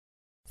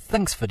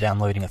Thanks for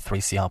downloading a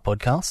 3CR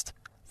podcast.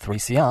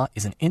 3CR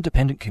is an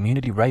independent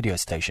community radio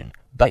station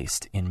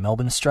based in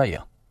Melbourne,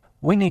 Australia.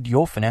 We need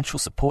your financial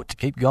support to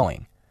keep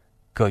going.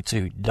 Go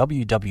to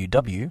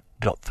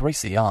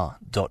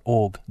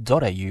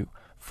www.3cr.org.au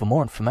for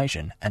more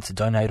information and to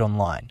donate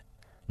online.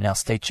 Now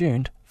stay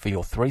tuned for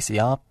your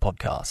 3CR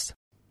podcast.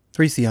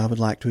 3CR would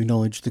like to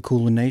acknowledge the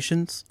Kulin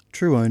Nations,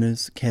 true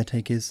owners,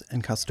 caretakers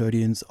and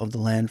custodians of the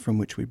land from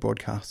which we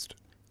broadcast.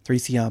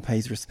 3CR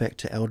pays respect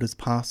to elders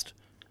past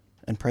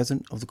and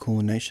present of the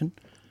Kulin Nation.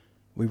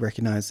 We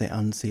recognise their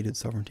unceded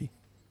sovereignty.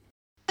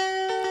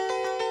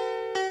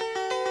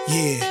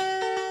 Yeah.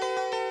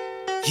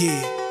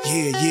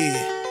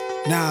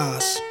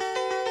 Nas.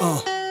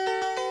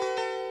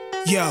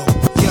 Yo.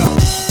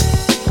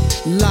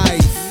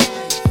 Life.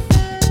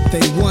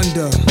 They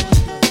wonder,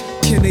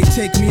 can they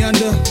take me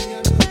under?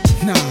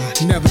 Nah,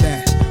 never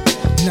that.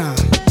 Nah,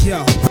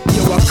 yo,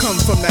 I come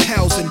from the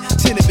housing,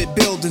 tenement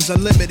buildings,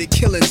 unlimited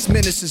killings,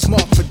 menaces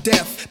marked for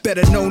death.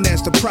 Better known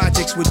as the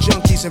projects where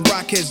junkies and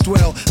rockheads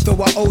dwell.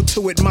 Though I owe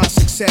to it my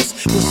success,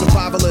 with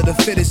survival of the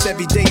fittest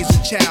every day as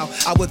a child.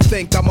 I would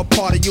think I'm a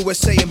part of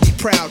USA and be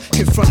proud.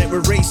 Confronted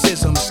with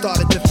racism,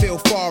 started to feel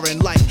foreign.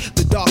 Like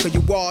the darker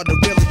you are, the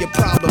realer your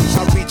problems.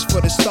 I reached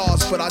for the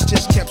stars, but I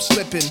just kept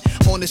slipping.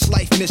 On this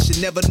life mission,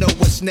 never know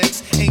what's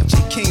next.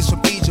 Ancient kings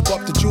from Egypt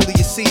up to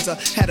Julius Caesar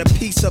had a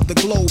piece of the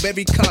globe,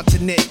 every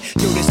continent.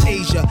 Yo, this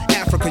Asia,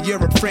 Africa,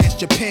 Europe, France,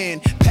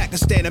 Japan,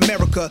 Pakistan,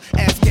 America,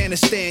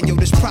 Afghanistan. Yo,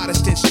 this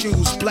Protestants,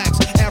 Jews, blacks,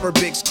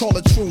 Arabics, call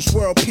a truce,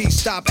 world peace,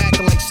 stop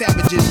acting like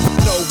savages.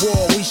 No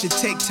war, we should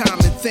take time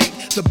and think.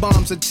 The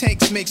bombs and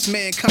tanks makes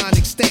mankind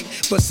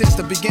extinct. But since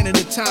the beginning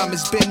of time,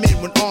 it's been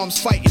men with arms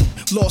fighting.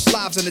 Lost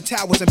lives in the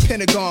towers and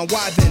Pentagon.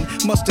 Why then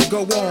must it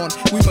go on?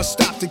 We must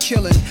stop the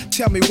killing.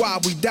 Tell me why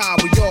we die,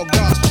 we all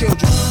God's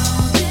children.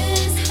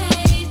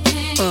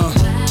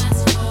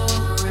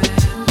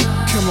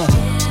 Come on.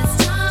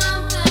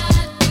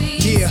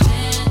 Yeah.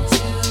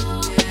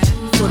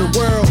 For the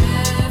world.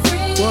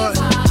 What?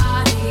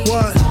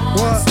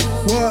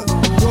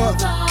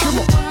 Come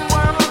on.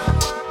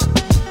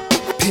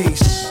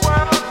 Peace.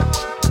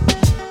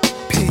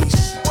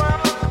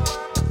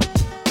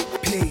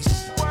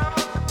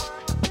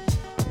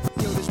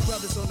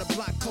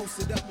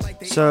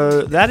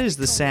 So that is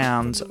the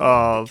sound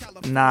of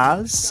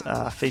Nas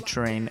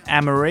featuring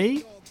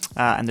Amerie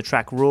and the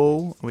track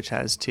Rule, which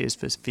has Tears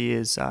for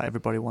Fears,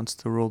 Everybody Wants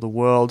to Rule the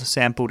World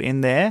sampled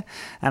in there.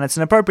 And it's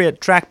an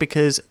appropriate track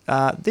because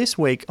this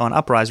week on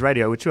Uprise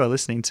Radio, which you are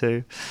listening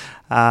to,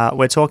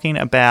 we're talking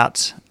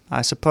about,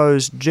 I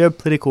suppose,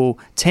 geopolitical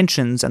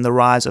tensions and the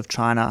rise of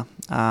China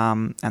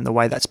and the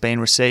way that's been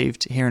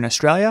received here in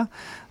Australia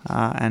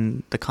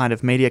and the kind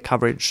of media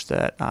coverage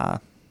that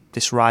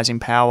this rising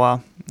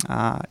power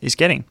is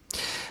getting.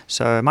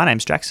 So my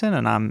name's Jackson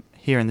and I'm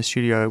here in the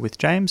studio with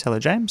James. Hello,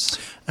 James.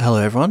 Hello,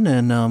 everyone,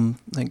 and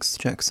thanks,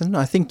 Jackson.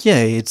 I think,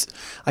 I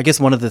guess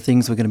one of the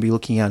things we're going to be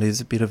looking at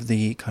is a bit of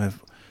the kind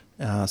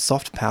of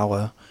soft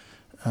power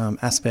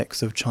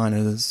aspects of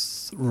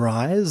China's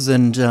rise,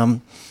 and I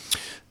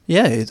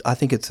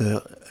think it's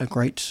a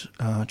great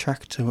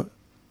track to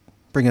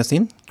bring us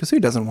in, because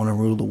who doesn't want to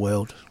rule the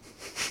world?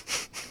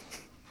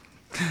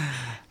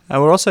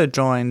 We're also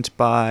joined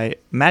by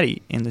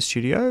Maddie in the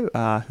studio,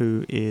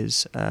 who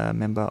is a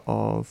member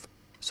of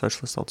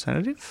Socialist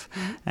Alternative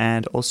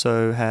and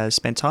also has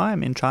spent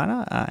time in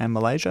China and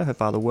Malaysia. Her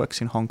father works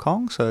in Hong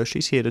Kong, so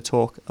she's here to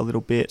talk a little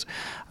bit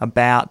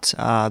about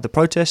the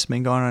protests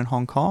been going on in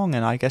Hong Kong,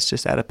 and I guess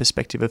just add a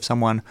perspective of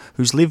someone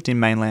who's lived in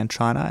mainland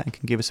China and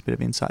can give us a bit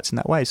of insights in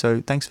that way.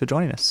 So thanks for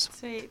joining us.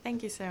 Sweet,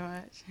 thank you so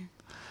much.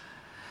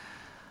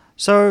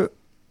 So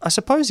I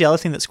suppose the other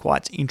thing that's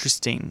quite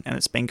interesting, and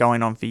it's been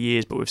going on for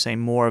years, but we've seen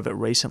more of it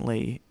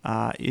recently,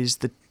 is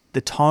the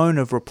tone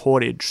of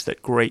reportage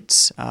that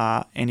greets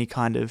any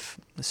kind of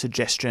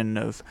suggestion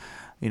of,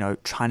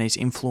 Chinese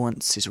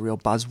influence is a real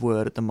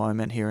buzzword at the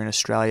moment here in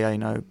Australia. You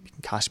can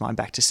cast your mind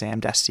back to Sam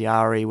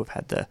Dastyari. We've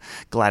had the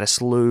Gladys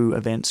Liu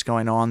events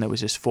going on. There was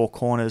just Four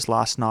Corners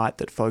last night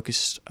that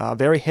focused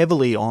very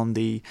heavily on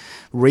the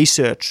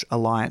research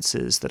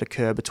alliances that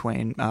occur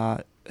between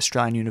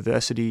Australian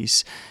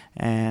universities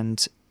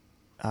and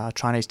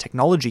Chinese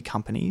technology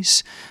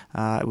companies.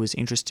 It was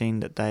interesting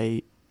that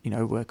they,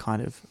 were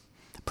kind of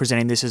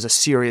presenting this as a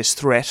serious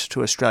threat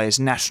to Australia's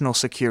national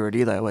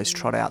security. They always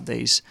trot out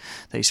these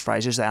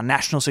phrases. Our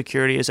national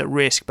security is at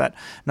risk, but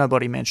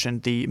nobody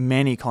mentioned the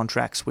many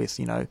contracts with,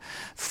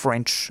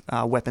 French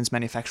weapons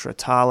manufacturer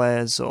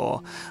Thales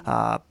or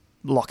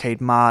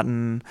Lockheed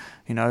Martin,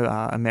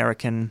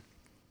 American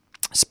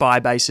spy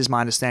bases.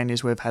 My understanding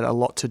is we've had a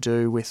lot to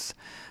do with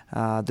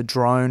the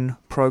drone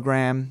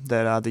program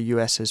that the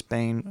US has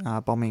been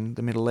bombing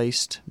the Middle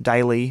East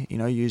daily,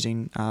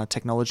 using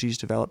technologies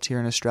developed here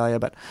in Australia.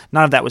 But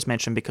none of that was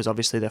mentioned because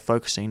obviously they're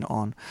focusing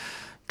on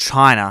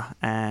China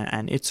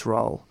and its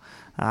role.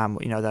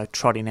 They're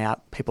trotting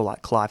out people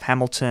like Clive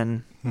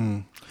Hamilton,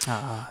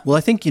 Well,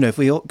 I think, if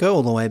we go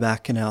all the way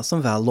back, and some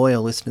of our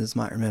loyal listeners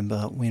might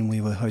remember when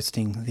we were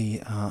hosting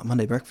the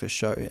Monday Breakfast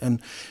Show,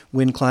 and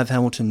when Clive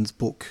Hamilton's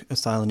book, A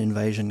Silent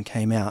Invasion,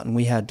 came out, and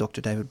we had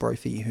Dr. David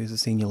Brophy, who's a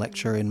senior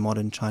lecturer in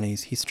modern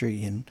Chinese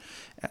history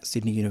at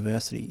Sydney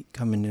University,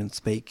 come in and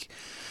speak.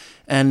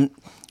 And,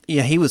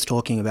 yeah, he was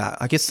talking about,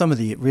 I guess, some of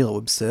the real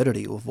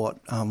absurdity of what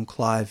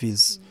Clive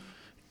is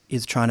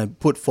trying to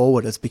put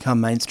forward as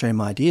become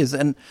mainstream ideas.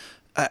 And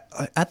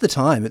at the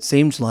time, it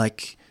seemed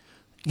like,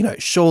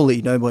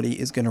 surely nobody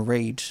is going to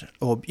read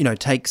or,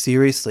 take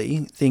seriously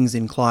things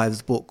in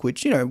Clive's book,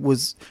 which,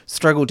 was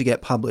struggled to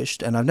get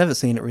published. And I've never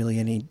seen it really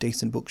in any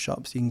decent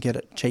bookshops. You can get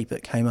it cheap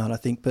at Kmart, I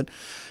think. But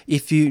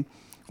if you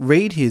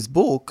read his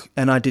book,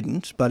 and I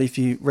didn't, but if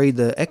you read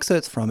the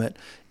excerpts from it,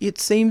 it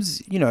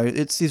seems,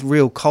 it's this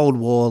real Cold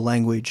War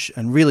language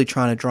and really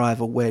trying to drive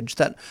a wedge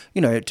that,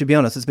 to be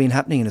honest, has been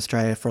happening in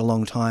Australia for a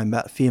long time,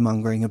 about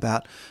fear-mongering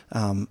about,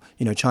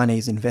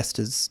 Chinese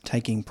investors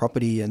taking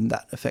property and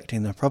that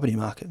affecting the property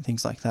market and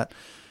things like that.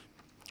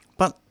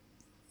 But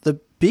the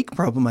big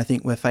problem I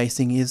think we're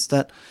facing is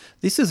that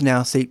this has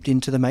now seeped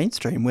into the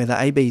mainstream, where the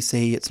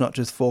ABC, it's not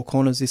just Four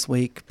Corners this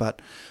week,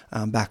 but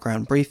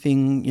Background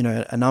Briefing,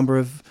 a number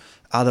of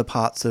other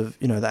parts of,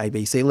 the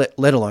ABC,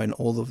 let alone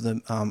all of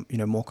the,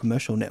 more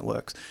commercial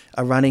networks,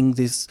 are running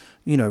this,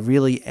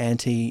 really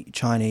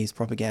anti-Chinese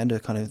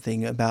propaganda kind of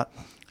thing about,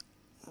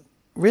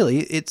 really,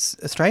 it's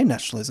Australian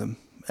nationalism.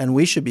 And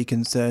we should be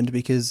concerned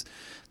because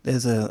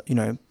there's a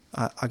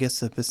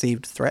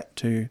perceived threat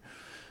to,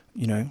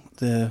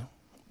 the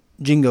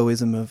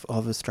jingoism of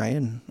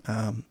Australian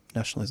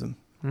nationalism.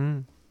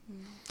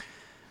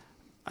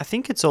 I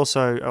think it's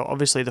also,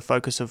 obviously, the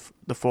focus of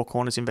the Four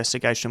Corners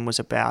investigation was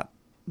about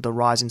the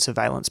rise in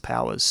surveillance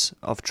powers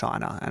of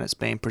China, and it's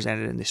being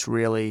presented in this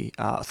really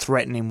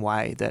threatening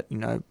way that,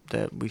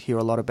 that we hear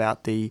a lot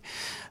about the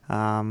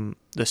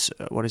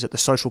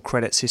social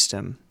credit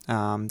system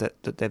that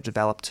they've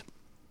developed,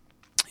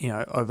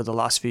 over the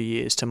last few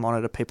years to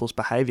monitor people's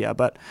behaviour.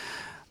 But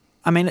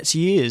I mean, it's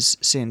years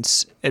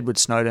since Edward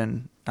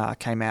Snowden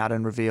came out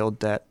and revealed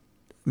that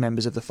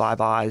members of the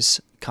Five Eyes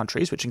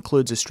countries, which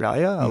includes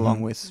Australia,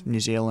 along with New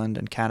Zealand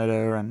and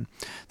Canada and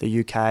the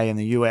UK and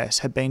the US,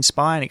 had been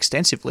spying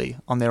extensively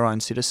on their own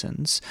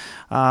citizens.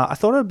 I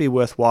thought it would be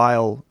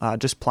worthwhile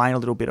just playing a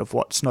little bit of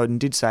what Snowden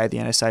did say the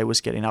NSA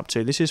was getting up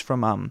to. This is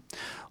from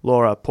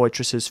Laura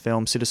Poitras's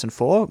film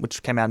Citizenfour,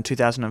 which came out in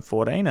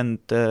 2014, and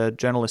the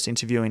journalist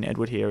interviewing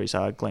Edward here is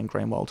Glenn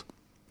Greenwald.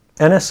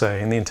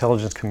 NSA and the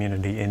intelligence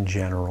community in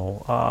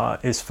general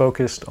is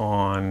focused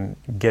on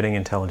getting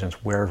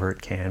intelligence wherever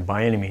it can,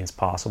 by any means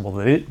possible,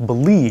 that it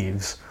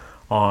believes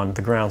on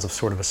the grounds of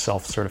sort of a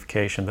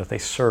self-certification that they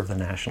serve the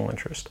national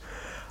interest.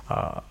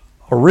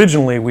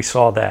 Originally, we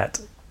saw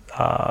that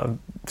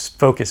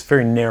focus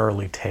very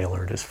narrowly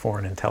tailored as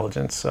foreign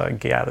intelligence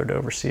gathered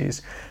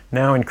overseas.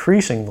 Now,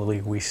 increasingly,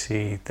 we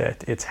see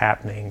that it's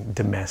happening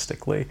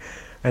domestically.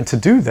 And to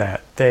do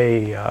that,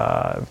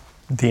 the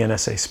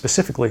NSA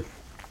specifically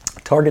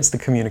targets the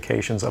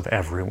communications of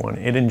everyone.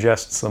 It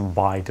ingests them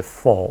by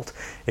default.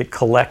 It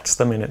collects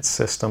them in its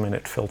system, and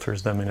it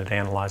filters them, and it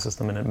analyzes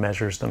them, and it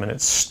measures them, and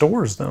it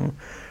stores them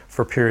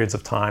for periods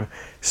of time,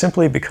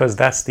 simply because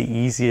that's the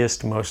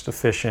easiest, most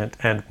efficient,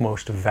 and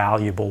most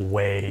valuable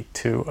way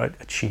to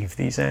achieve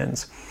these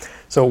ends.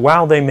 So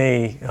while they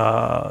may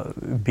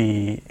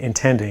be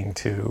intending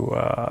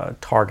to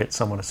target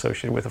someone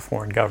associated with a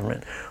foreign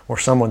government or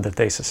someone that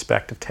they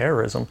suspect of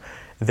terrorism,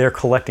 they're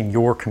collecting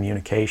your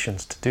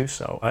communications to do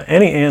so.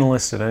 Any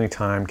analyst at any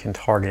time can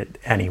target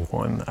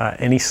anyone,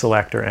 any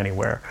selector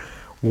anywhere.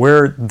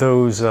 Where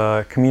those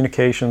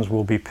communications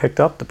will be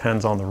picked up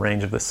depends on the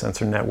range of the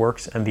sensor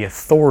networks and the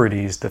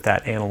authorities that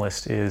that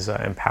analyst is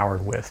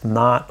empowered with.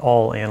 Not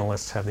all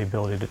analysts have the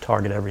ability to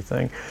target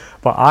everything,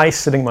 but I,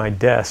 sitting at my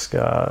desk,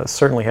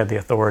 certainly had the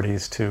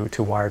authorities to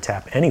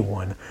wiretap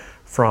anyone,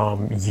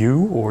 from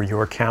you or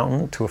your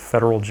accountant to a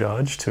federal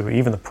judge to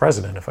even the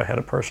president if I had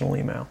a personal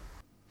email.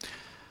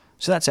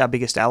 So that's our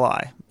biggest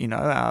ally,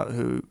 our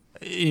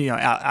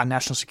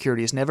national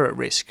security is never at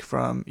risk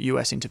from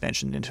US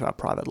intervention into our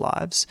private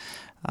lives.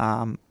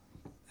 And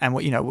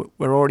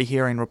we're already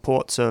hearing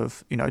reports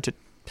of,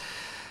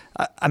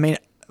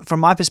 from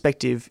my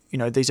perspective,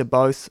 these are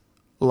both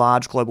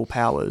large global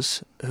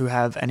powers who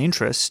have an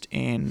interest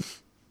in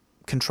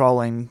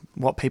controlling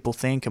what people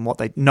think and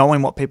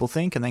knowing what people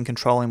think and then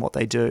controlling what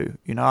they do.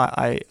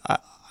 I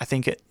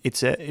think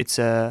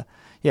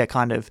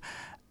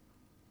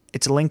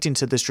it's linked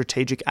into the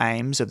strategic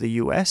aims of the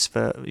US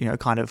for,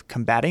 kind of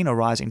combating a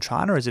rising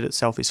China as it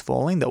itself is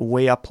falling, that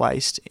we are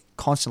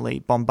constantly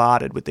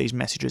bombarded with these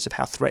messages of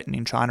how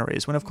threatening China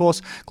is, when, of course,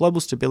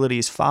 global stability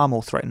is far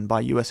more threatened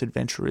by US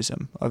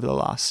adventurism over the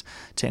last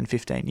 10,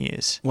 15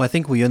 years. Well, I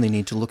think we only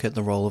need to look at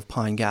the role of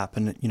Pine Gap,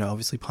 and,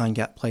 obviously Pine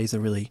Gap plays a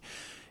really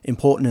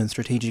important and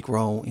strategic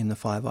role in the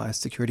Five Eyes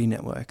security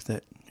network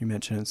that you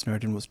mentioned and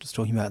Snowden was just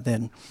talking about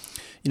then.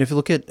 If you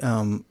look at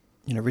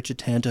Richard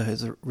Tanter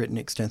has written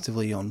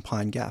extensively on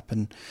Pine Gap,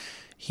 and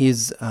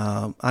his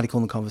article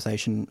in The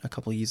Conversation a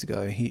couple of years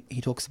ago,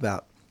 he talks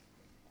about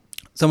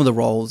some of the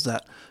roles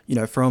that,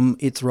 from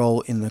its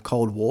role in the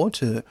Cold War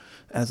to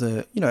as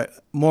a,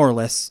 more or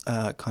less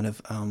kind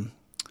of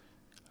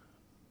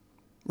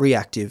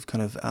reactive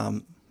kind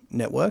of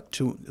network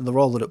to the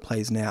role that it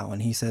plays now.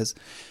 And he says,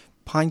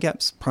 Pine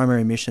Gap's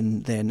primary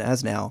mission then,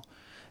 as now,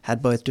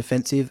 had both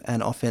defensive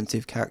and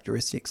offensive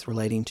characteristics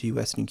relating to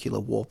US nuclear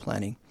war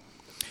planning.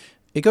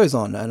 It goes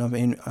on, and I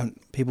mean,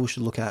 people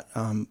should look at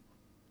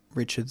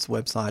Richard's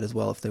website as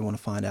well if they want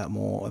to find out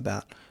more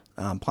about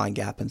Pine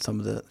Gap and some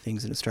of the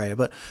things in Australia.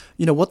 But,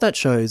 what that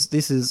shows,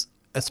 this is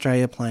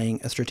Australia playing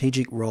a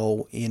strategic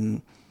role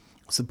in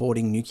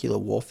supporting nuclear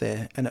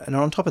warfare. And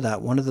on top of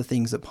that, one of the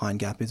things that Pine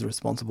Gap is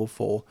responsible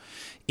for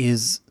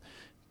is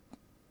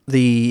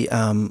the,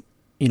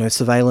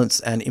 surveillance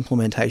and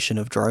implementation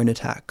of drone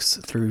attacks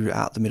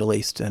throughout the Middle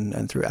East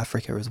and through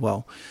Africa as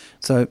well.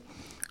 So,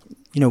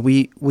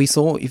 we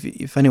saw,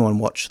 if anyone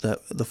watched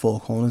the Four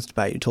Corners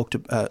debate, you talked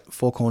about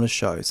Four Corners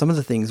show, some of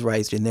the things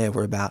raised in there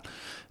were about,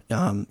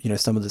 some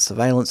of the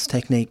surveillance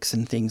techniques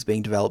and things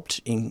being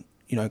developed in,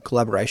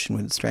 collaboration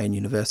with Australian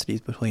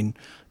universities between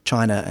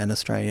China and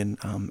Australian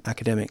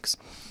academics.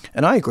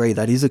 And I agree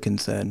that is a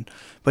concern,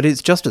 but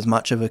it's just as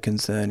much of a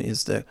concern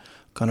is the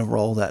kind of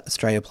role that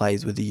Australia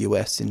plays with the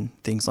US in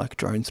things like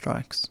drone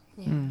strikes.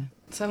 Yeah.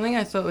 Something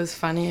I thought was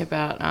funny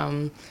about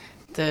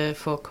the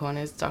Four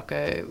Corners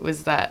doco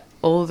was that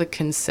all the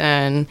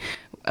concern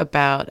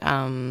about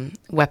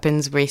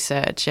weapons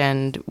research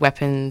and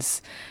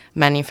weapons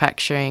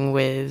manufacturing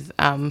with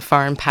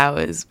foreign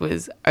powers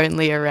was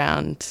only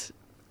around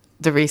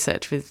the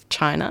research with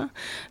China,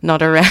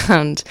 not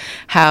around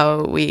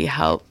how we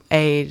help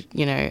aid,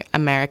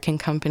 American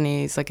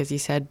companies, like as you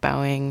said,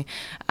 Boeing,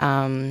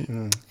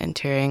 and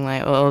Turing,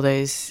 like all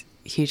those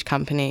huge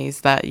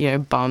companies that,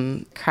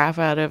 bomb crap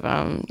out of,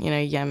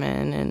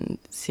 Yemen and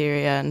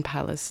Syria and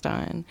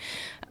Palestine.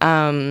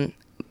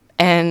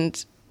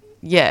 And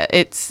yeah,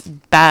 it's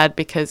bad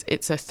because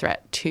it's a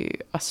threat to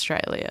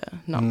Australia,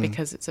 not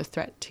because it's a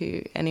threat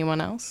to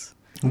anyone else.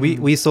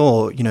 We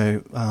saw, or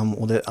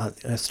that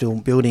are still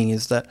building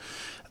is that,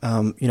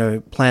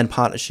 planned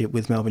partnership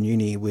with Melbourne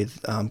Uni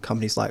with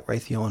companies like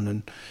Raytheon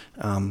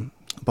and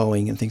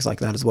Boeing and things like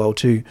that as well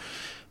too.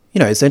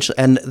 Essentially,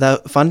 and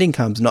the funding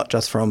comes not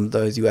just from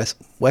those US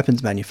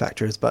weapons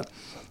manufacturers, but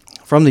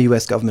from the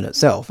US government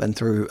itself and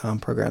through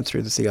programs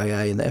through the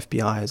CIA and the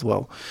FBI as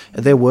well.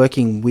 And they're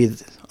working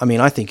with,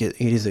 I think it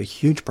is a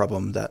huge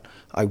problem that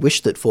I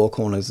wish that Four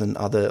Corners and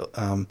other,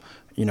 the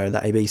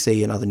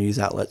ABC and other news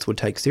outlets would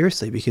take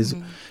seriously because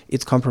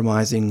it's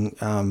compromising,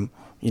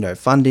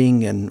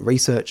 funding and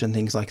research and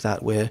things like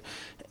that where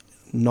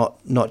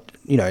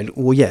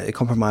it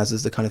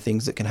compromises the kind of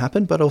things that can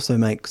happen, but also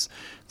makes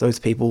those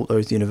people,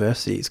 those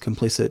universities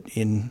complicit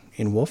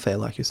in warfare,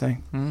 like you're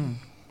saying.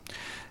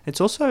 It's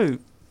also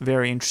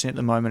very interesting at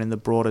the moment in the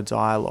broader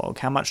dialogue,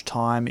 how much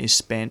time is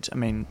spent.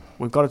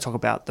 We've got to talk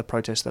about the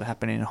protests that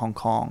happened in Hong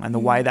Kong and the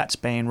way that's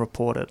being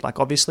reported. Like,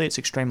 obviously, it's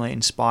extremely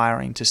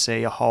inspiring to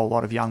see a whole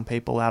lot of young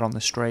people out on the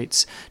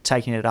streets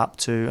taking it up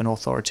to an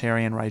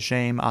authoritarian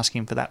regime,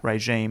 asking for that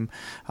regime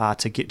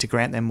to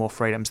grant them more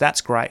freedoms.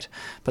 That's great.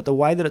 But the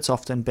way that it's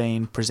often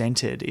been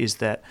presented is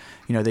that,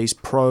 these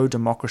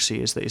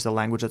pro-democracy is the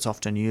language that's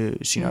often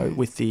used,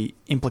 with the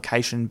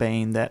implication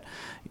being that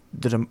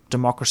the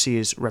democracy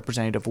is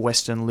representative of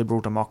Western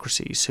liberal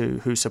democracies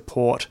who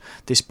support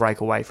this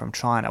breakaway from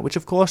China, which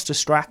of course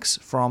distracts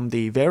from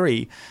the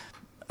very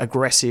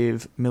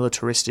aggressive,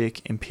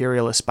 militaristic,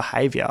 imperialist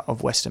behaviour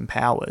of Western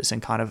powers and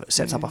kind of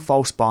sets up a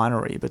false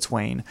binary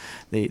between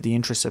the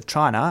interests of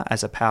China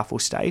as a powerful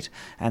state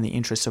and the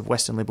interests of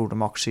Western liberal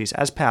democracies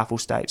as powerful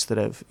states that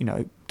have,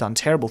 done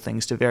terrible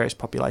things to various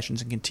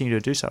populations and continue to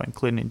do so,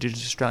 including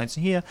Indigenous Australians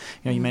here.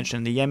 You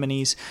mentioned the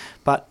Yemenis,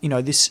 but,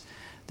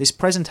 this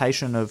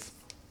presentation of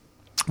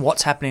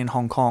what's happening in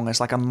Hong Kong as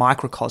like a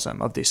microcosm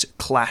of this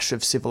clash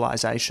of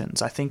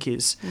civilizations, I think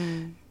is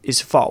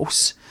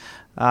false.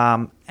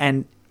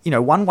 And,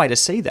 one way to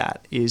see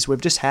that is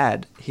we've just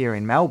had here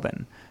in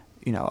Melbourne,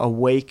 a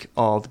week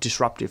of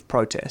disruptive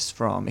protests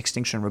from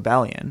Extinction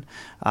Rebellion,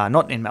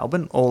 not in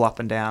Melbourne, all up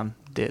and down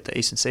the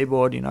eastern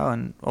seaboard,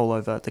 and all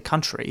over the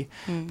country.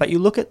 But you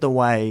look at the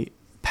way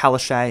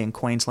Palaszczuk in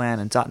Queensland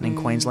and Dutton in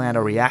Queensland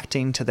are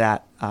reacting to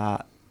that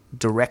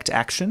direct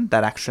action,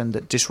 that action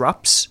that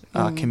disrupts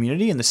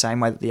community in the same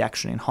way that the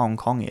action in Hong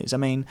Kong is.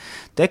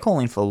 They're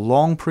calling for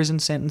long prison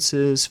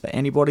sentences for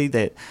anybody.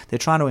 They're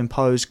trying to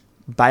impose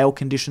bail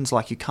conditions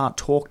like you can't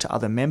talk to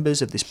other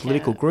members of this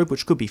political group,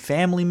 which could be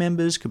family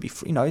members, could be,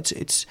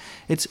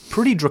 it's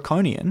pretty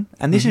draconian.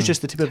 And this is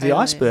just the tip of the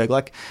iceberg.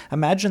 Like,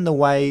 imagine the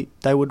way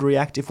they would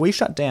react if we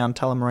shut down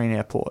Tullamarine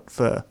Airport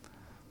for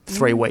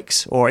 3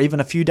 weeks or even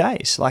a few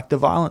days. Like, the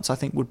violence, I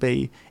think, would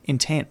be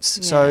intense.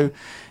 Yeah. So,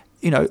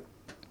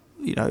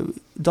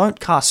 don't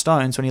cast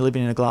stones when you're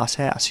living in a glass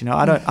house.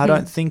 I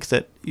don't think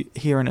that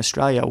here in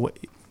Australia,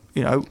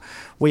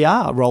 we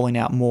are rolling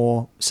out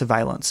more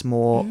surveillance,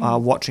 more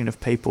watching of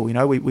people.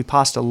 We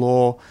passed a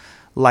law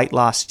late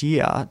last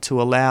year to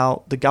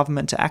allow the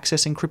government to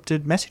access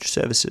encrypted message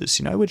services,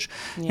 which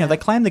they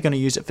claim they're going to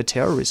use it for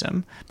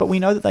terrorism, but we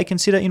know that they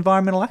consider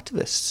environmental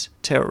activists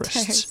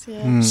terrorists.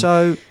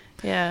 So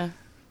yeah,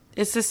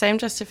 it's the same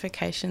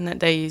justification that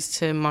they use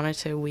to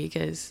monitor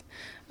Uyghurs,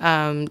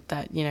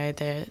 that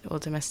they're all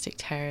domestic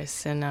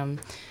terrorists. And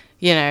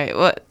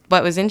what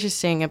was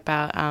interesting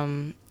about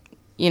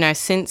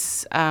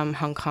since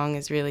Hong Kong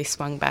has really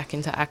swung back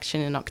into action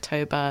in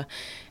October,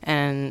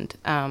 and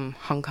the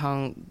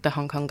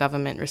Hong Kong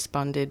government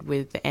responded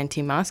with the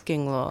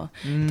anti-masking law,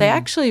 they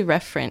actually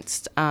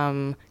referenced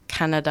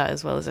Canada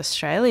as well as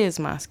Australia's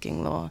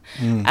masking law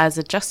as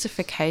a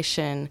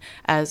justification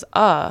as,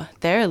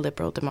 they're a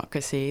liberal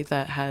democracy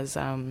that has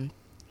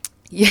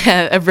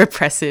a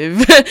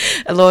repressive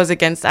laws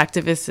against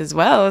activists as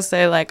well.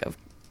 So, like,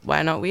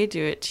 why not we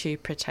do it to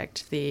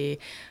protect the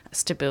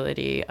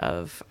stability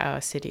of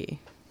our city?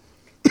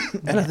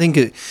 And I think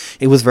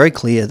it was very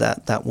clear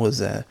that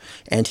was a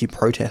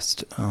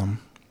anti-protest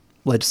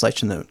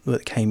legislation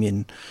that came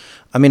in.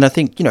 I mean, I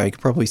think, you could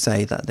probably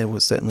say that there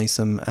was certainly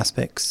some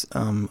aspects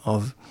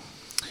of,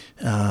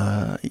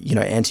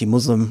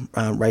 anti-Muslim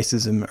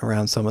racism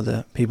around some of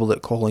the people that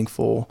are calling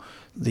for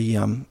the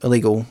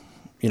illegal,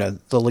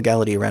 the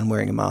legality around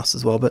wearing a mask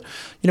as well. But,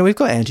 we've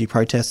got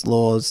anti-protest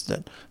laws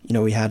that,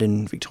 we had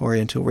in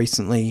Victoria until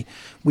recently.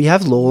 We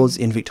have laws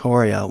in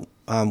Victoria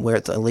where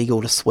it's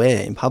illegal to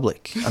swear in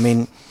public. I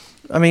mean,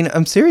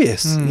 I'm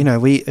serious.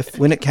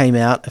 When it came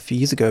out a few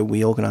years ago,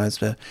 we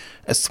organised a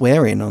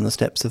swear-in on the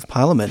steps of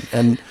Parliament.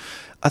 And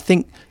I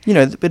think,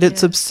 but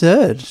it's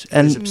absurd.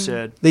 And it's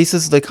absurd. This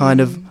is the kind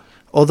of,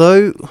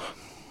 although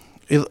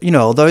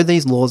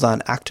these laws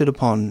aren't acted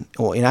upon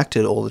or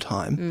enacted all the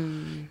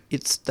time,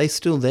 they're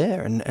still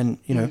there, and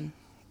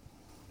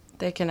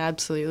they can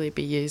absolutely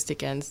be used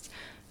against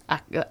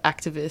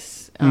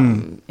activists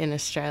in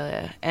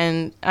Australia.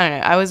 And I don't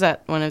know, I was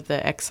at one of the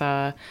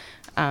XR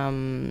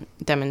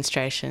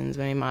demonstrations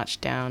when we marched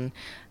down,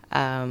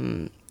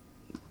 when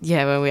we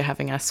were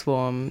having our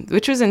swarm,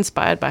 which was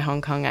inspired by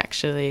Hong Kong,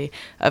 actually,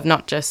 of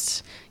not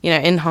just,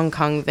 in Hong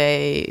Kong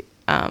they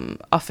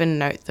often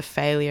note the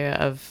failure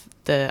of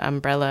the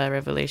umbrella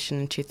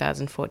revolution in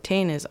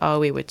 2014 is,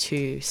 we were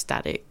too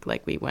static,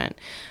 like we weren't,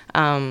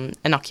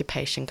 an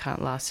occupation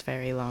can't last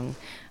very long,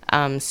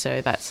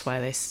 so that's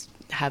why they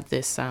have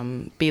this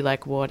be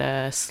like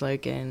water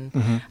slogan,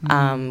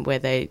 where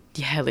they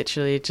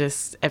literally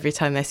just every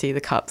time they see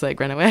the cops, like,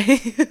 run away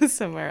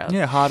somewhere else.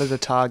 Harder to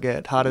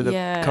target, harder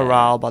to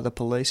corral by the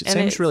police. It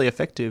seems really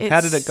effective.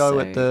 How did it go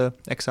at the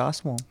XR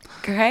swarm?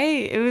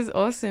 Great. It was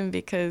awesome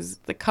because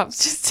the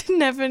cops just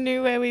never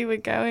knew where we were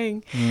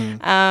going,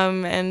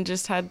 and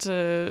just had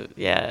to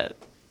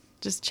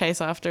just chase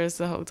after us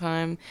the whole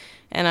time.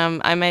 And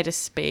I made a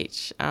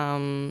speech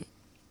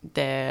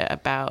there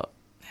about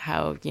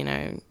how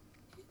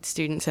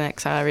students in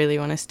XR really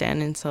want to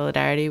stand in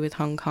solidarity with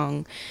Hong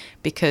Kong,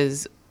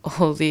 because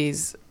all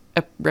these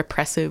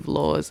repressive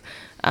laws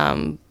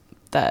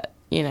that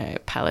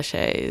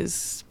Palaszczuk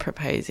is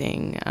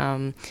proposing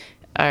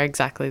are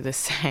exactly the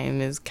same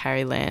as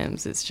Carrie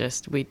Lam's. It's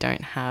just we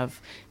don't have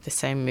the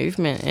same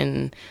movement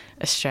in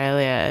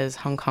Australia as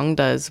Hong Kong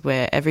does,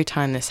 where every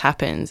time this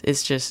happens,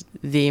 it's just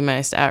the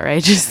most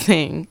outrageous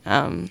thing.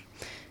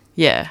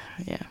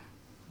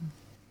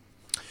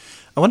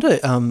 I wonder,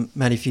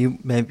 Matt, if you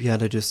maybe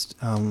had to just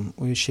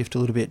we shift a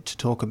little bit to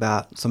talk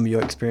about some of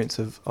your experience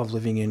of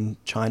living in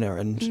China,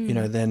 and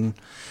then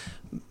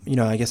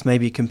I guess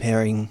maybe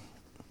comparing,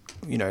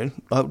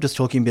 just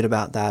talking a bit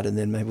about that, and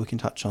then maybe we can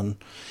touch on,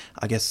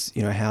 I guess,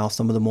 how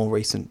some of the more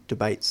recent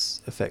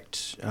debates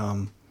affect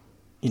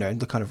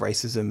the kind of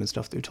racism and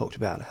stuff that we talked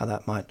about, how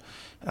that might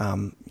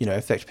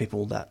affect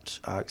people that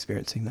are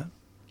experiencing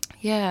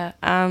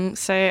that.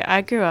 So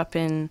I grew up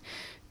in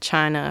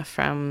China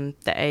from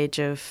the age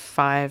of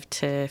 5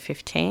 to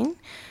 15,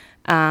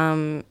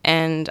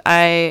 and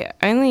I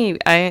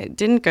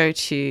didn't go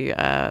to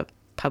a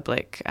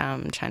public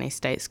Chinese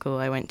state school.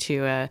 I went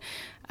to a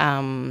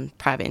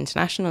private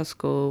international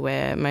school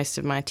where most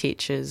of my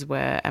teachers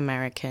were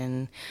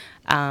American,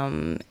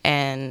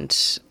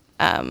 and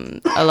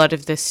a lot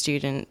of the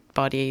student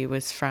body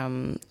was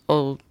from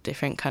all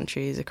different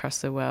countries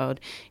across the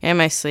world,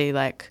 mostly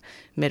like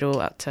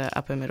middle up to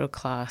upper middle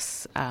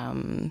class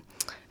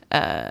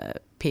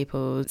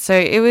people. So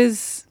it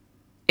was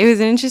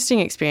an interesting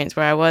experience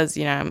where I was,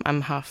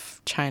 I'm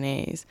half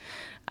Chinese,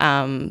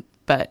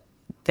 but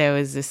there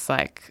was this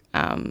like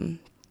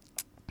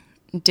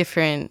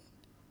different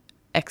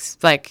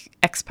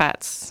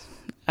expats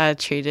are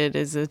treated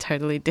as a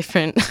totally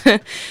different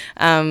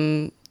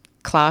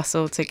class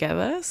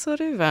altogether, sort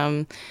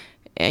of.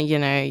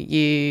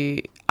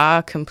 You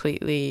are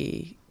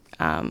completely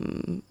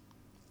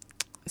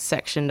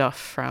sectioned off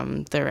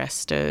from the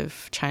rest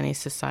of Chinese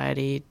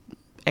society.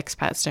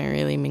 Expats don't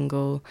really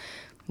mingle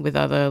with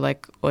other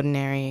like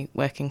ordinary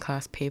working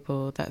class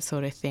people, that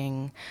sort of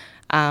thing.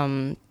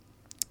 I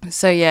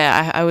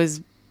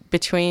was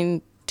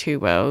between two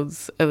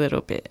worlds a little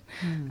bit.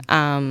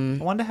 I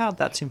wonder how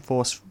that's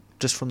enforced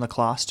just from the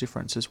class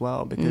difference as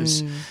well,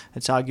 because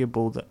it's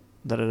arguable that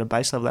at a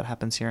base level that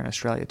happens here in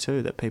Australia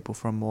too, that people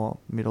from more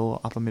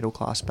upper middle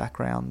class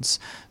backgrounds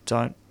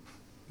don't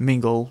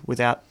mingle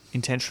without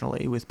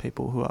intentionally with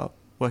people who are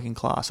working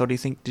class. Or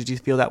did you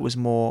feel that was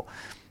more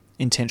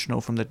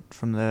intentional from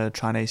the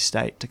Chinese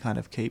state to kind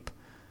of keep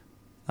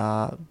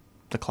the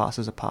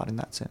classes apart in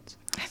that sense?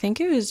 I think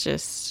it was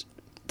just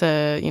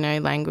the,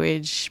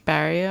 language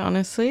barrier,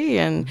 honestly.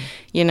 And,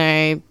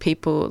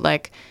 people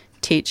like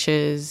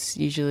teachers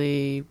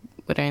usually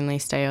would only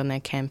stay on their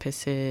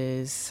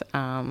campuses.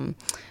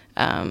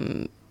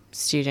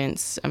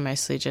 Students are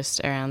mostly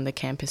just around the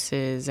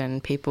campuses,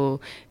 and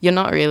you're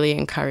not really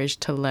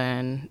encouraged to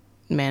learn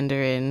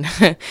Mandarin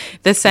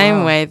the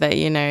same way that,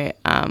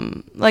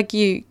 like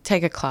you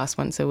take a class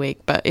once a week,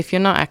 but if you're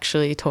not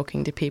actually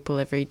talking to people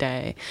every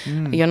day,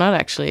 you're not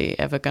actually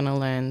ever going to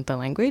learn the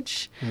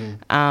language.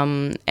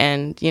 And,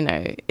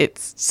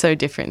 it's so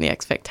different, the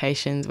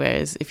expectations,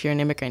 whereas if you're an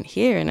immigrant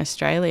here in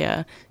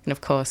Australia, and of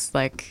course,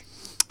 like,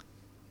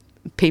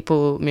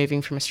 people moving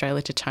from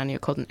Australia to China, you're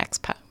called an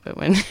expat. But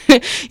when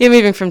you're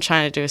moving from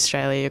China to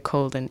Australia, you're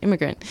called an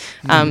immigrant.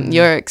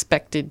 You're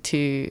expected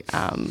to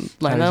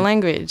learn the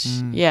language.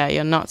 Yeah,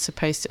 you're not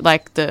supposed to.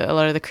 Like a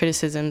lot of the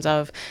criticisms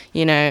of,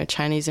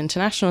 Chinese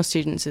international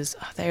students is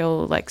they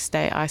all like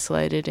stay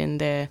isolated in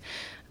their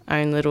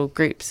own little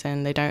groups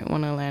and they don't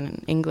want to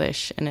learn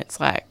English. And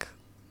it's like,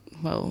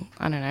 well,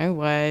 I don't know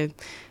why.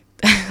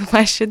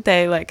 Why should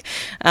they? Like,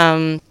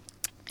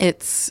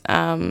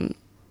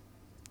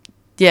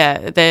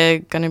 they're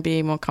going to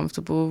be more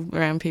comfortable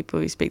around people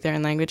who speak their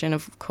own language. And,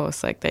 of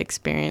course, like, they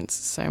experience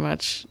so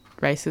much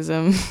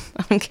racism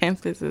on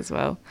campus as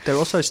well. They're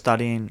also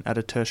studying at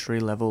a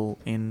tertiary level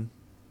in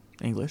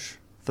English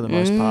for the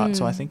most part.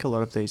 So I think a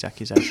lot of these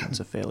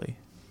accusations are fairly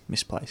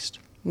misplaced.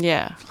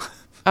 Yeah.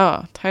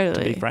 Oh,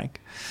 totally. To be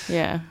frank.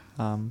 Yeah.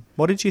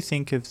 What did you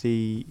think of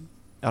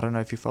I don't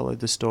know if you followed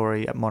the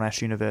story at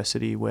Monash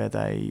University where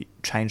they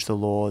changed the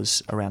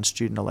laws around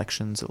student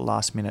elections at the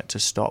last minute to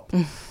stop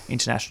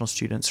international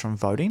students from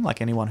voting?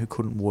 Like anyone who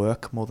couldn't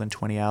work more than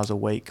 20 hours a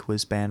week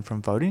was banned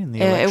from voting in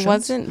the elections? It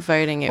wasn't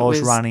voting, it was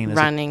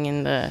running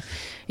in the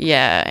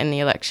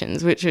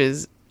elections, which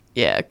was,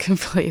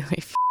 completely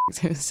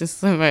f***ed. It was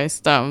just the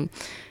most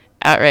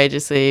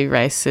outrageously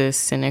racist,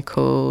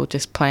 cynical,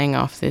 just playing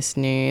off this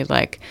new,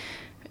 like,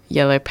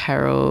 yellow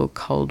peril,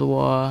 Cold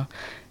War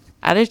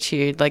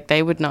attitude. Like,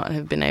 they would not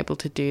have been able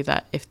to do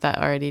that if that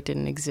already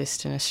didn't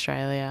exist in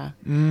Australia.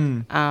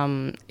 It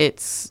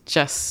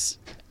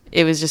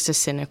was just a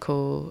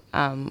cynical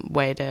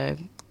way to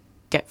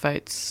get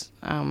votes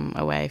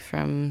away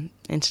from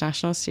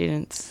international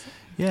students.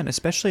 Yeah, and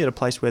especially at a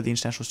place where the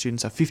international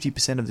students are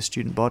 50% of the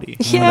student body.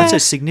 Yeah. That's a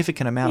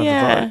significant amount of the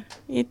vote.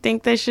 You'd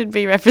think they should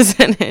be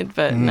represented,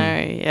 but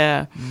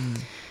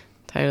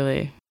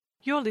totally.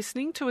 You're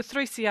listening to a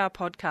 3CR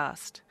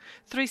podcast.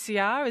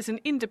 3CR is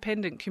an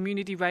independent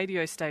community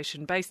radio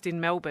station based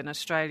in Melbourne,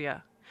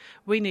 Australia.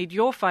 We need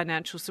your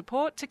financial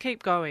support to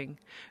keep going.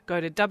 Go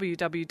to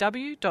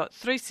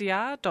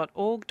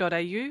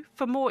www.3cr.org.au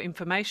for more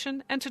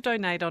information and to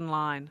donate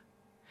online.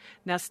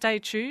 Now stay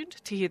tuned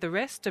to hear the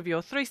rest of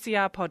your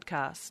 3CR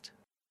podcast.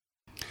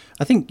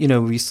 I think,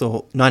 we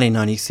saw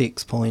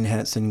 1996, Pauline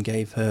Hanson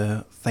gave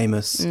her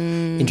famous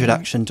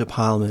introduction to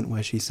Parliament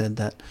where she said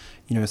that,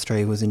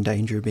 Australia was in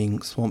danger of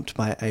being swamped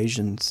by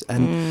Asians.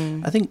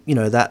 And I think,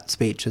 that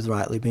speech has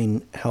rightly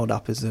been held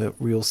up as a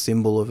real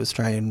symbol of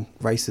Australian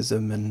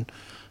racism and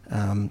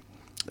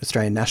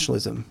Australian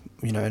nationalism,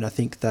 and I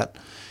think that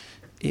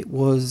it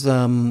was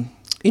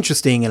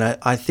interesting. And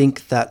I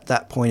think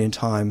that point in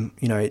time,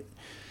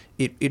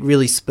 it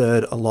really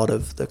spurred a lot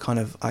of the kind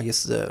of, I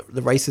guess, the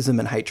racism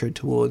and hatred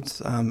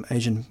towards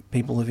Asian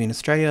people living in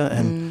Australia,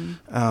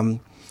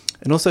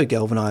 and also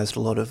galvanised a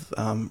lot of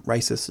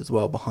racists as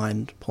well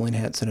behind Pauline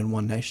Hanson and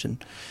One Nation.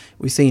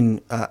 We've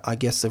seen, I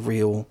guess, a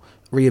real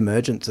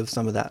re-emergence of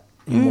some of that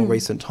in more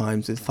recent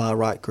times with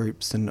far-right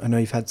groups, and I know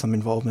you've had some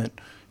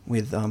involvement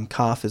with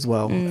CAF as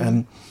well.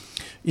 And,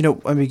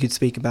 when we could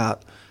speak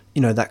about,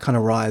 that kind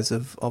of rise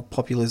of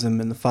populism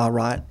and the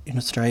far-right in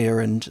Australia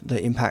and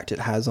the impact it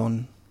has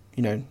on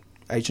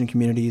Asian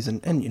communities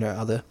and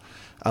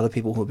other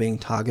people who are being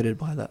targeted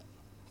by that.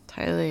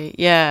 Totally.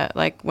 Yeah.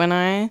 Like when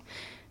I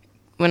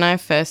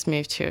first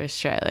moved to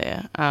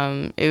Australia,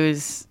 it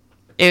was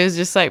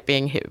just like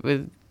being hit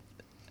with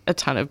a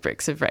ton of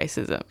bricks of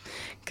racism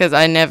because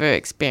I never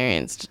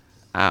experienced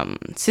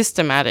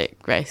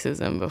systematic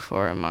racism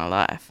before in my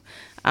life.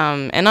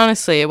 And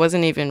honestly, it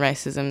wasn't even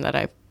racism that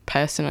I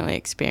personally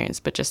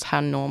experienced, but just how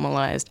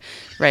normalized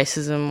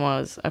racism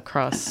was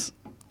across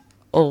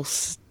all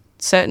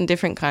certain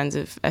different kinds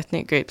of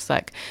ethnic groups.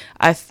 Like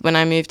when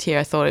I moved here,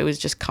 I thought it was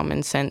just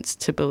common sense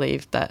to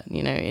believe that,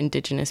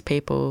 Indigenous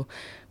people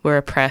were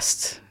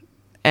oppressed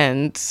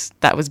and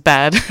that was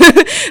bad.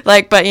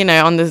 But,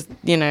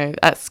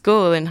 at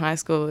school, in high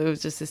school, it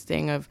was just this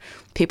thing of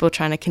people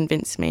trying to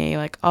convince me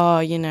like,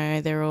 oh,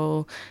 they're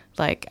all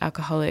like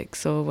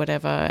alcoholics or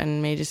whatever.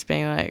 And me just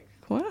being like,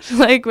 what?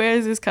 Like, where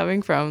is this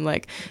coming from?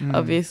 Like,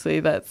 obviously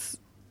that's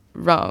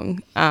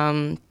wrong.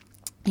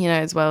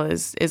 As well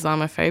as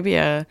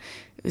Islamophobia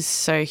is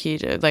so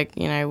huge. Like,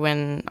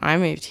 when I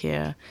moved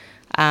here,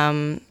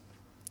 and,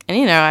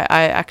 I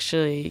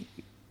actually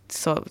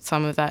saw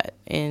some of that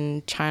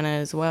in China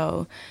as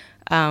well,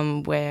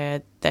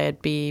 where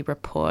there'd be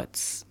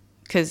reports,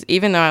 because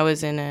even though I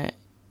was in a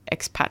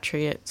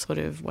expatriate sort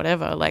of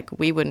whatever, like,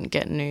 we wouldn't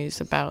get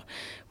news about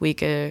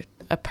Uyghur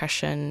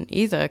oppression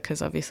either,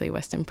 because obviously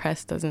Western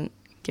press doesn't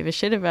give a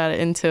shit about it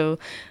until,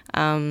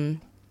 and,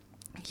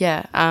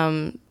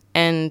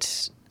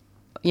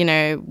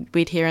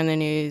 we'd hear in the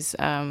news,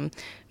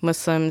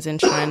 Muslims in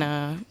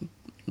China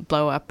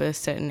blow up a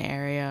certain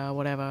area or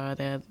whatever,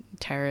 they're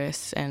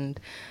terrorists, and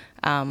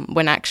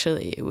when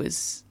actually it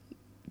was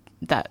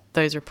that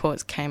those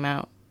reports came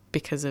out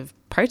because of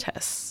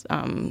protests,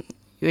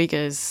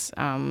 Uyghurs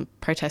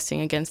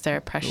protesting against their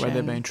oppression. The way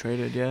they're being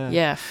treated, yeah.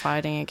 Yeah,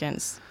 fighting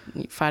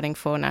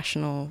for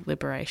national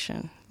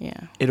liberation,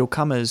 yeah. It'll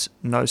come as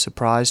no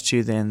surprise to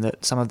you then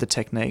that some of the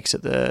techniques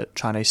that the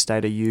Chinese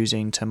state are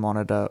using to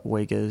monitor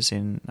Uyghurs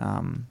in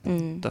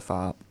the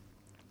far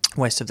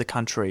west of the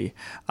country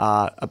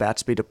are about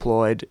to be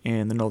deployed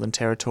in the Northern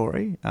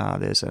Territory.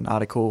 There's an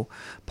article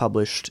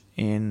published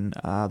in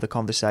The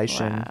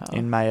Conversation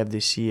in May of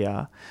this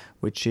year,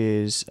 which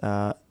is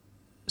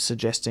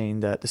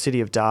suggesting that the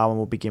city of Darwin,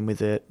 will begin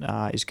with it,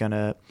 is going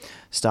to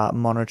start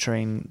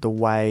monitoring the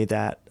way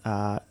that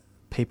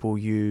people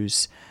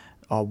use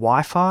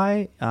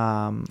Wi-Fi,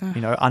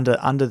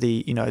 under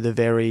the the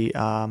very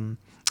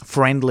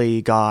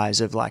friendly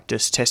guise of like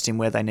just testing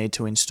where they need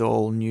to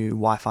install new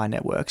Wi-Fi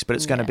networks, but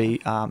it's going to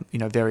be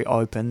very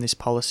open, this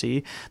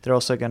policy. They're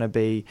also going to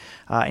be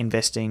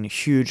investing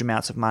huge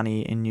amounts of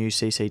money in new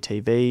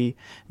CCTV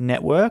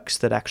networks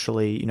that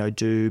actually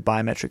do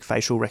biometric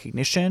facial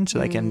recognition, so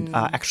they can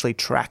actually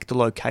track the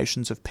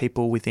locations of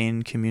people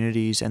within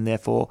communities, and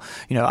therefore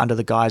under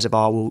the guise of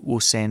we'll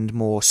send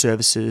more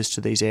services to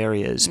these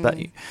areas. But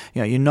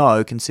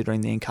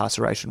considering the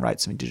incarceration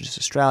rates of Indigenous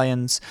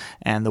Australians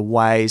and the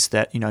ways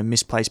that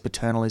misplaced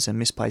paternalism,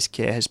 misplaced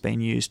care has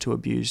been used to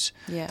abuse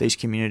these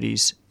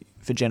communities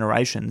for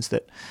generations,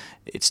 that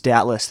it's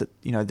doubtless that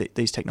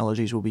these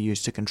technologies will be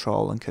used to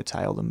control and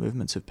curtail the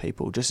movements of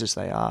people, just as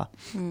they are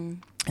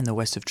in the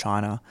west of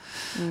China.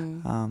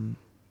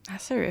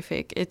 That's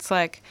horrific. It's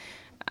like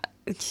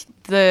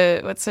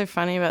what's so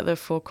funny about the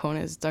Four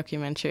Corners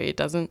documentary, it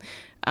doesn't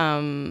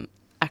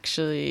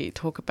actually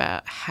talk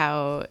about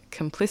how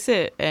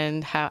complicit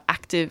and how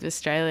active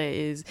Australia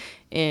is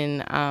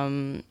in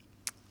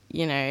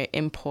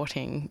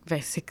importing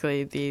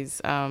basically these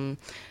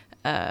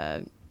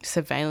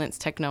surveillance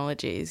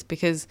technologies,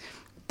 because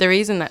the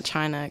reason that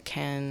China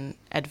can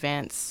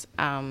advance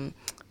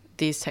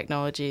these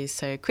technologies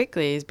so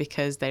quickly is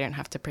because they don't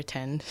have to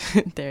pretend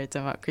they're a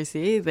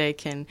democracy. They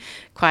can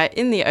quite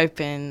in the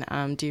open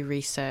do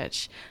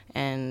research,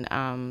 and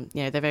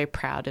they're very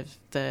proud of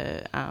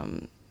the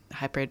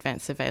hyper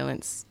advanced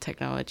surveillance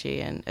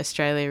technology, and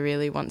Australia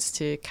really wants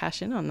to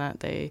cash in on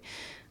that. They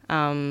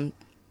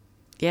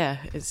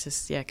it's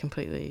just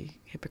completely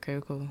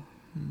hypocritical.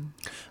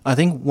 I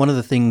think one of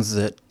the things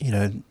that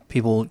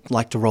people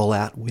like to roll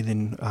out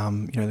within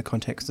the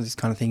context of this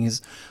kind of thing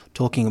is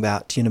talking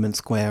about Tiananmen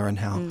Square and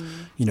how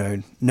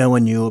no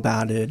one knew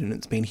about it and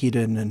it's been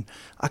hidden, and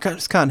I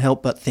just can't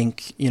help but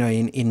think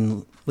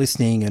in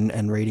listening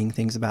and reading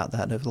things about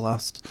that over the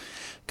last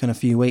kind of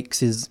few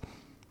weeks is,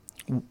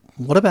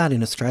 what about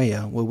in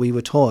Australia, where we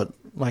were taught,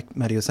 like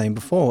Maddie was saying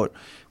before,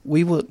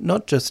 we were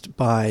not just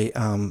by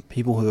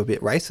people who were a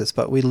bit racist,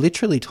 but we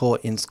literally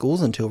taught in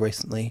schools until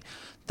recently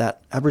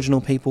that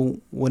Aboriginal people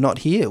were not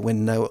here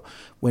when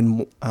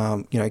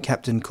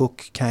Captain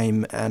Cook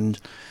came and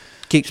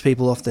kicked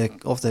people off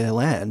their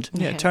land.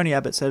 Yeah, Tony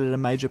Abbott said at a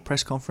major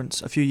press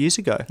conference a few years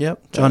ago.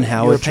 Yep, John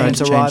Howard tried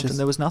to change and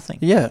there was nothing.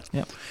 Yeah.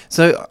 Yep.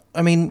 So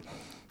I mean,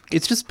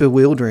 it's just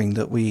bewildering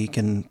that we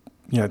can,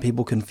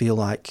 people can feel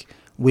like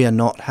we are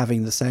not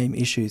having the same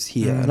issues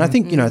here. And I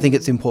think, I think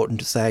it's important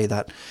to say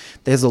that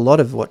there's a lot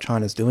of what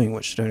China's doing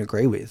which I don't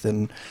agree with.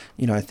 And,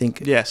 I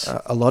think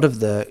a lot of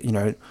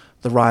the,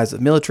 the rise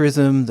of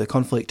militarism, the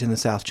conflict in the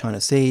South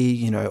China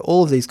Sea,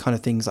 all of these kind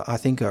of things I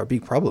think are a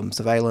big problem.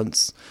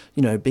 Surveillance,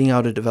 being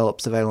able to develop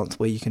surveillance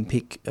where you can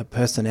pick a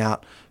person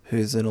out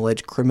who's an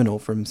alleged criminal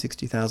from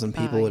 60,000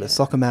 people at a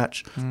soccer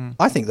match.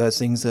 I think those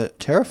things are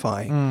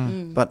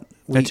terrifying. But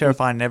they're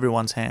terrifying in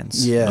everyone's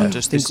hands. Yeah. Not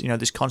just this,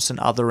 this constant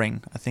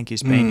othering, I think,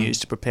 is being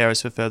used to prepare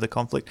us for further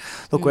conflict.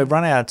 Look, we've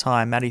run out of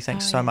time. Maddie,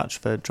 thanks so much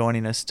for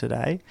joining us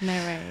today. No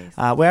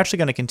worries. We're actually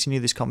going to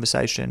continue this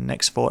conversation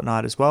next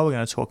fortnight as well. We're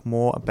going to talk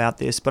more about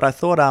this. But I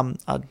thought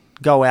I'd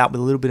go out with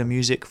a little bit of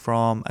music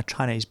from a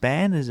Chinese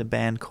band. There's a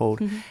band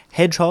called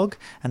Hedgehog,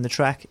 and the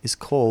track is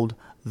called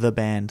The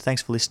Band.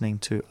 Thanks for listening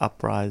to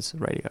Uprise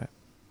Radio.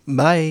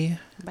 Bye.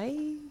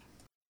 Bye.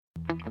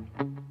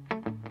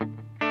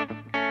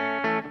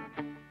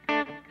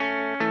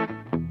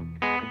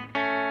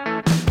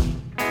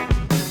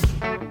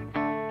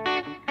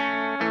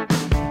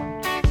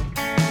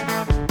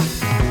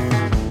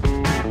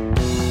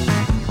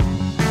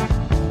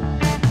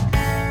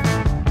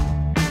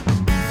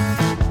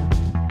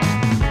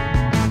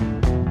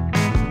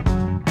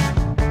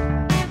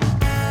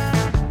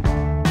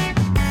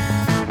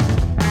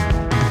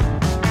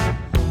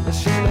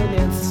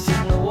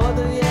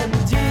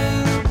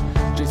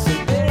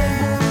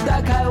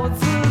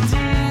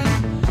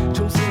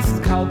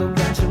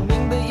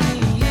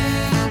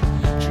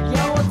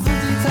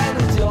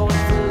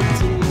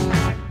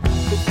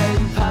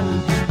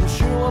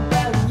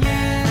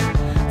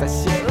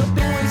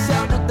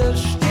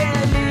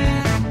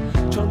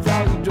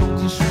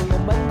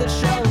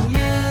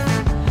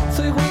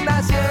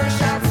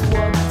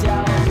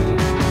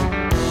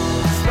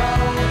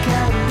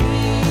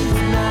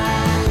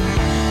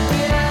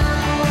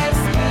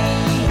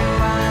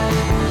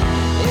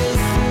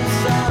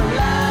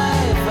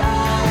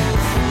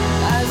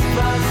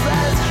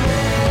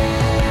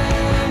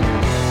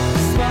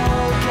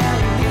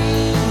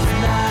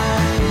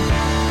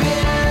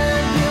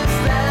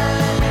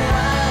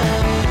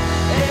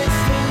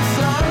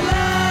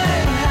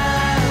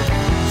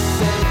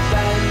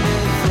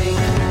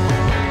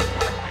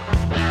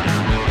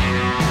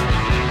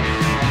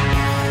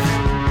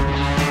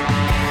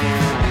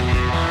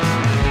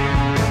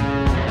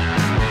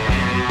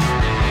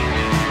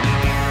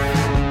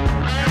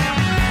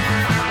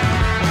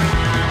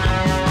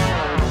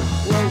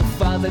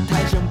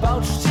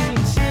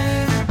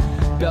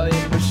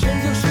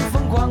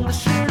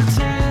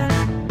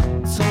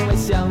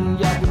 想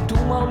要混入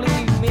梦里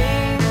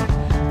面，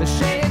但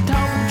谁也逃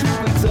不出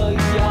规则与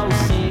游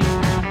戏。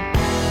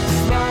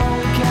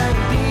Smoke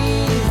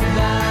candies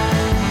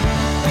night,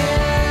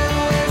 and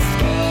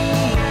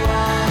whiskey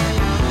wine,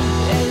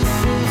 it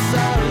seems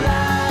our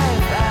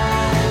life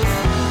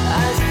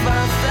as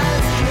fast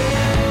as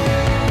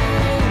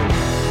dream.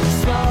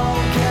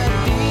 Smoke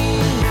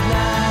candies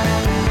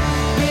night,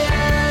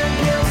 and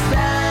pills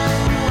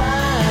and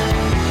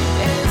wine,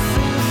 it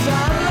seems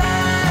our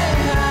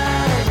life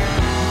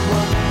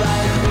one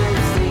by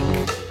music.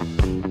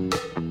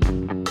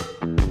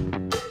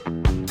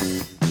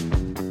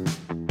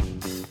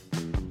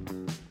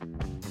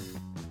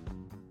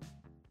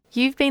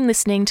 You've been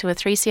listening to a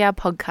 3CR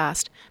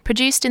podcast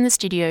produced in the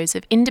studios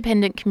of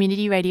independent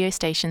community radio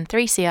station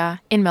 3CR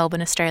in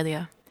Melbourne,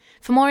 Australia.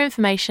 For more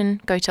information,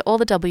 go to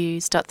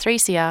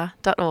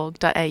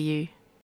allthews.3cr.org.au.